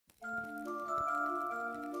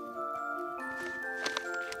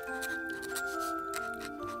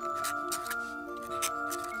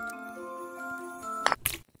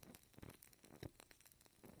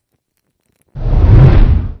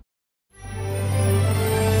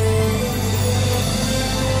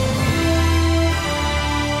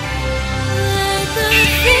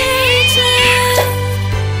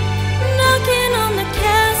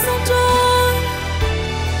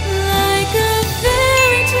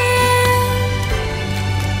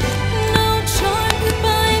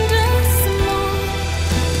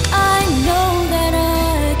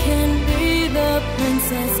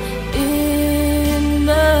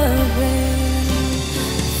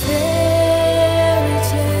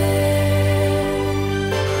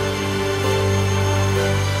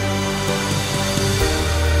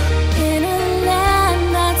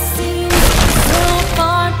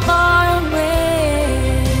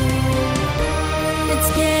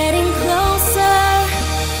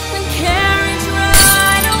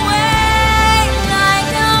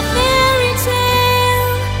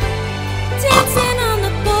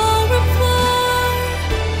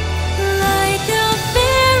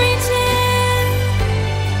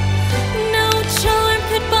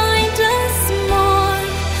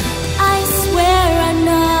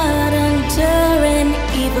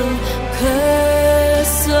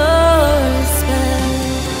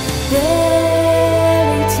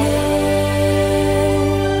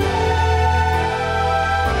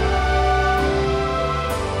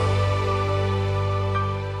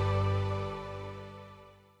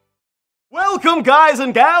guys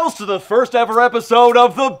and gals, to the first ever episode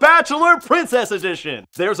of The Bachelor Princess Edition.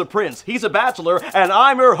 There's a prince, he's a bachelor, and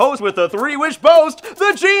I'm your host with the three-wish boast,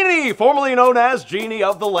 the Genie, formerly known as Genie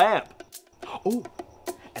of the Lamp. Oh,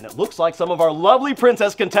 and it looks like some of our lovely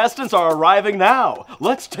princess contestants are arriving now.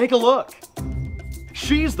 Let's take a look.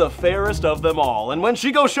 She's the fairest of them all, and when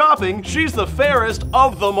she goes shopping, she's the fairest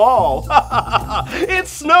of them all.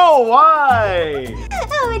 It's Snow White!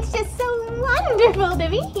 Oh, it's just so wonderful to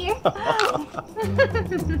be here.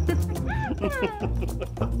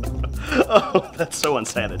 Oh, that's so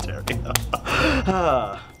unsanitary.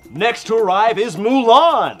 Next to arrive is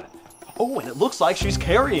Mulan. Oh, and it looks like she's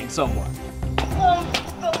carrying someone.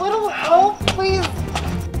 A little help, please.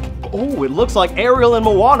 Oh, it looks like Ariel and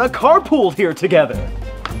Moana carpooled here together.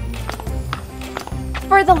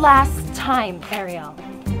 For the last time, Ariel.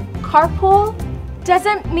 Carpool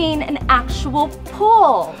doesn't mean an actual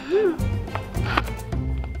pool.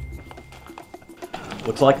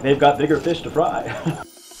 Looks like they've got bigger fish to fry.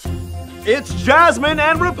 It's Jasmine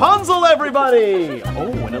and Rapunzel, everybody! Oh,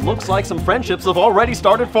 and it looks like some friendships have already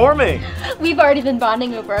started forming. We've already been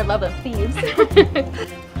bonding over our love of thieves.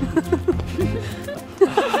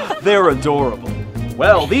 They're adorable.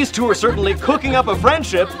 Well, these two are certainly cooking up a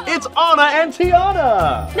friendship. It's Anna and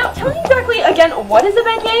Tiana! Now, tell me exactly again, what is a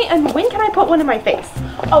beignet and when can I put one in my face?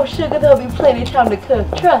 Oh, sugar, there'll be plenty of time to cook,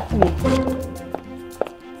 trust me.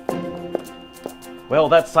 Well,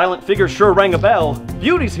 that silent figure sure rang a bell.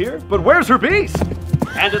 Beauty's here, but where's her beast?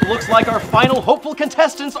 And it looks like our final hopeful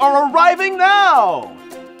contestants are arriving now!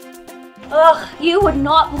 Ugh, you would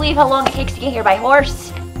not believe how long it takes to get here by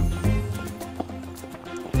horse.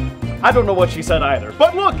 I don't know what she said either,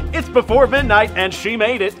 but look, it's before midnight and she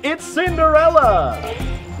made it. It's Cinderella!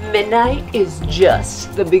 Midnight is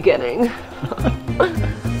just the beginning.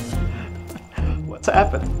 What's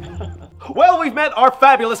happened? Well, we've met our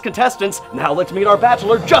fabulous contestants. Now let's meet our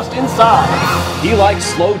bachelor just inside. He likes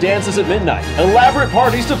slow dances at midnight, elaborate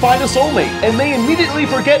parties to find a soulmate, and may immediately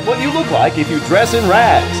forget what you look like if you dress in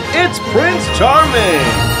rags. It's Prince Charming!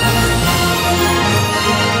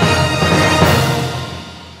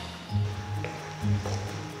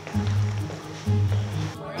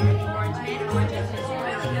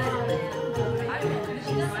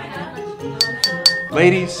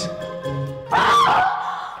 Ladies.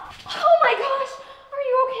 Oh my gosh, are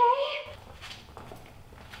you okay?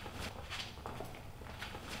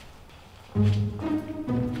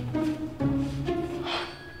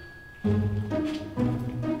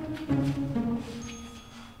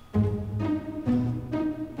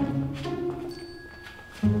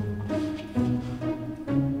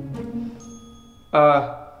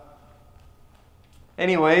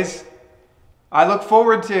 Anyways, I look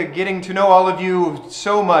forward to getting to know all of you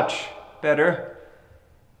so much better.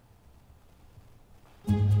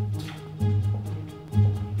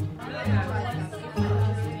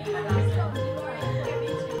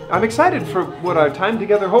 I'm excited for what our time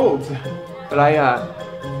together holds, but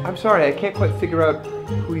I'm sorry, I can't quite figure out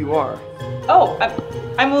who you are. Oh,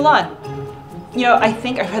 I'm Mulan. You know, I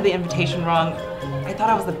think I read the invitation wrong. I thought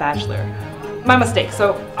I was the Bachelor. My mistake,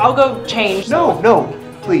 so I'll go change. No,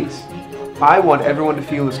 please. I want everyone to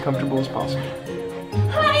feel as comfortable as possible.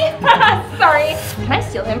 Hi! Sorry. Can I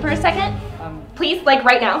steal him for a second? Please, like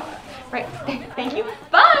right now. Right. Thank you.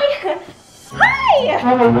 Bye! Hi!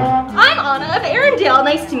 I'm Anna of Arendelle.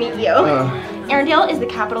 Nice to meet you. Arendelle is the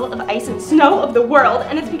capital of ice and snow of the world,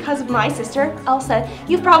 and it's because of my sister, Elsa.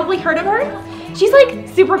 You've probably heard of her. She's like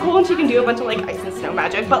super cool and she can do a bunch of like ice and snow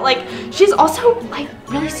magic, but like she's also like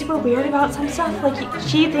really super weird about some stuff. Like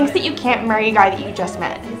she thinks that you can't marry a guy that you just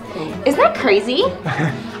met. Isn't that crazy?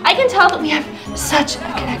 I can tell that we have such a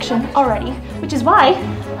connection already, which is why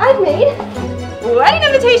I've made wedding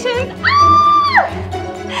invitations.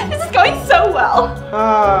 Ah! This is going so well.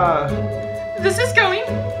 This is going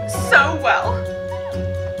so well.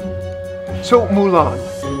 So Mulan,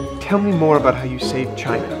 tell me more about how you saved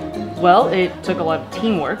China. Well, it took a lot of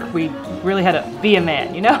teamwork. We really had to be a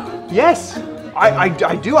man, you know? Yes, I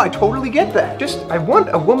do. I totally get that. Just, I want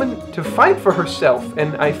a woman to fight for herself,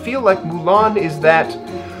 and I feel like Mulan is that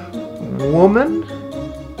woman.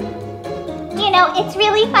 You know, it's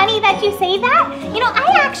really funny that you say that. You know,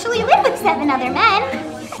 I actually live with 7 other men.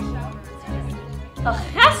 Oh,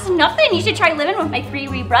 that's nothing. You should try living with my 3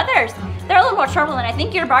 wee brothers. They're a little more trouble than I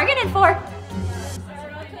think you're bargaining for.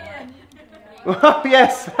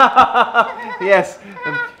 Yes, yes,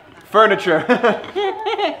 furniture.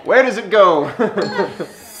 Where does it go?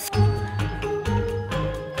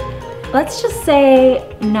 Let's just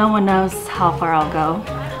say no one knows how far I'll go,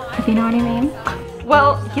 if you know what I mean.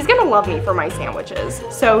 Well, he's gonna love me for my sandwiches,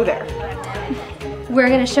 so there. We're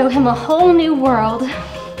gonna show him a whole new world.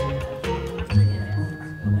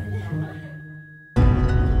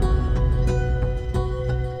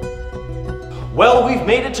 Well, we've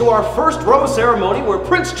made it to our first rose ceremony where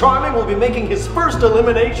Prince Charming will be making his first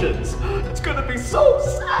eliminations. It's gonna be so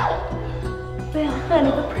sad. Belle,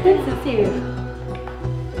 honey, the prince is here.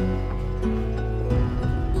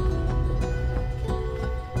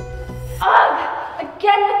 Ugh!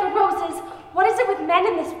 Again with the roses. What is it with men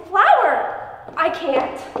and this flower? I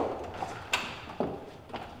can't.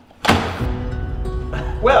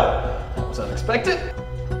 Well, that was unexpected.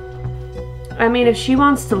 I mean, if she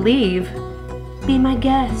wants to leave, be my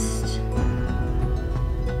guest.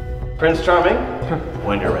 Prince Charming,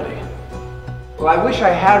 when you're ready. Well, I wish I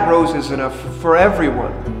had roses enough for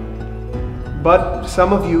everyone. But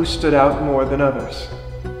some of you stood out more than others.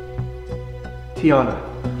 Tiana,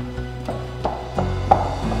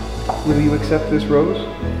 will you accept this rose?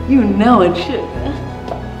 You know it, sugar.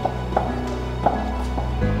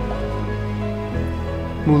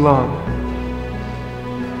 Mulan.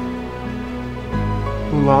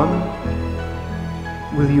 Mulan,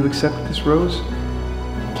 will you accept this rose?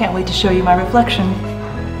 Can't wait to show you my reflection.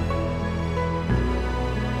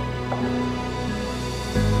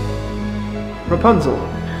 Rapunzel.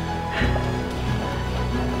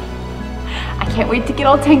 I can't wait to get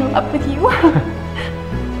all tangled up with you.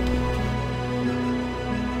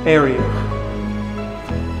 Ariel.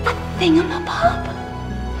 Thingamabob.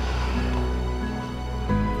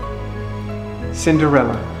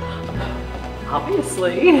 Cinderella.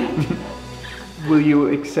 Obviously. Will you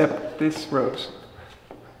accept this rose?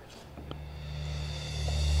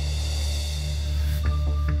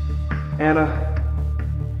 Anna,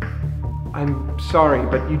 I'm sorry,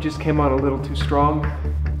 but you just came on a little too strong.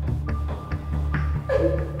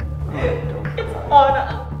 It's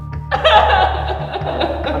Anna.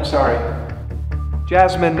 I'm sorry.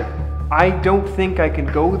 Jasmine, I don't think I can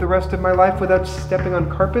go the rest of my life without stepping on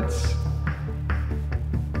carpets.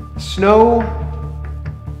 Snow,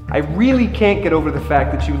 I really can't get over the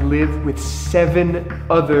fact that you live with 7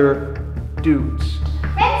 other dudes.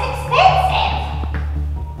 Rent's expensive.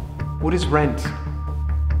 What is rent?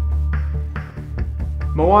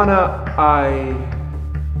 Moana,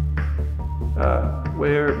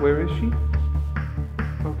 where is she?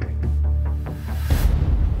 Okay.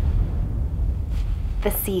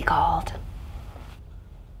 The sea called.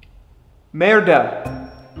 Merida,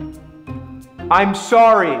 I'm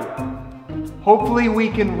sorry. Hopefully we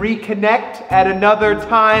can reconnect at another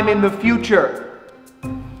time in the future.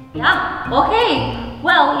 Yeah, okay.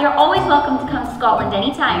 Well, you're always welcome to come to Scotland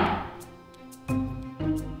anytime.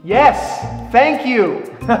 Yes, thank you.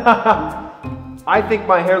 I think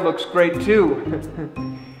my hair looks great too.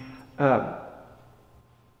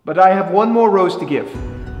 But I have one more rose to give.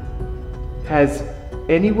 Has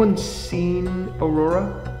anyone seen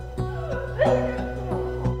Aurora?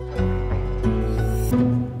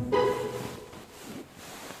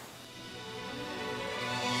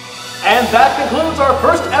 And that concludes our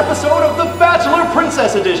first episode of the Bachelor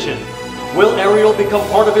Princess Edition. Will Ariel become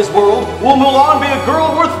part of his world? Will Mulan be a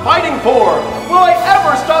girl worth fighting for? Will I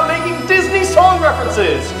ever stop making Disney song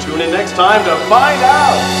references? Tune in next time to find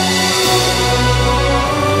out.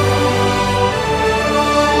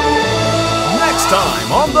 Next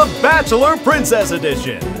time on the Bachelor Princess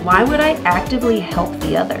Edition. Why would I actively help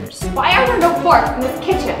the others? Why are there no forks in this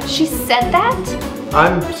kitchen? She said that?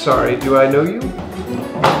 I'm sorry, do I know you?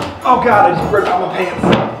 Oh God, I just ripped out my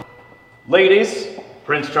pants. Ladies,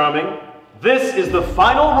 Prince Charming, this is the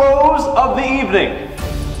final rose of the evening.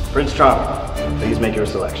 Prince Charming, please make your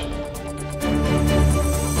selection.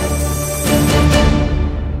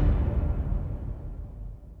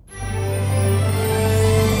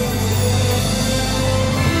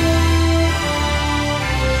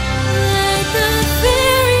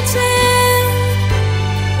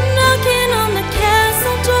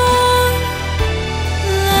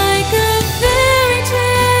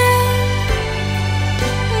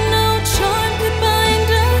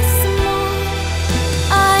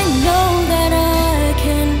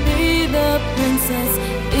 Princess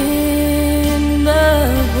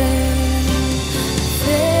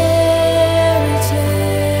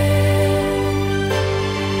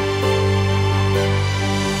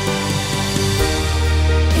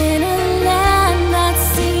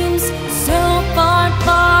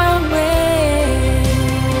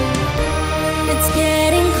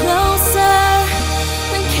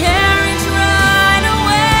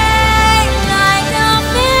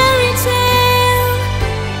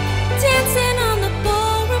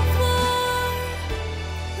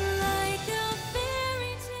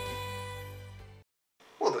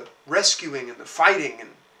the fighting, and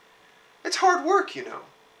it's hard work, you know.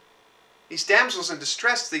 These damsels in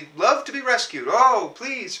distress, they love to be rescued. Oh,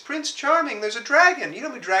 please, Prince Charming, there's a dragon. You know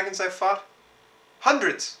how many dragons I've fought?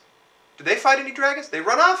 Hundreds. Do they fight any dragons? They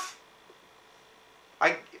run off.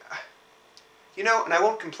 You know, and I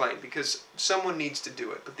won't complain because someone needs to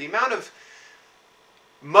do it, but the amount of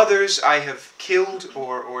mothers I have killed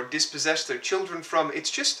or dispossessed their children from, it's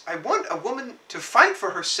just, I want a woman to fight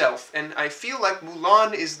for herself, and I feel like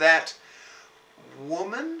Mulan is that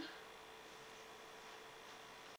woman.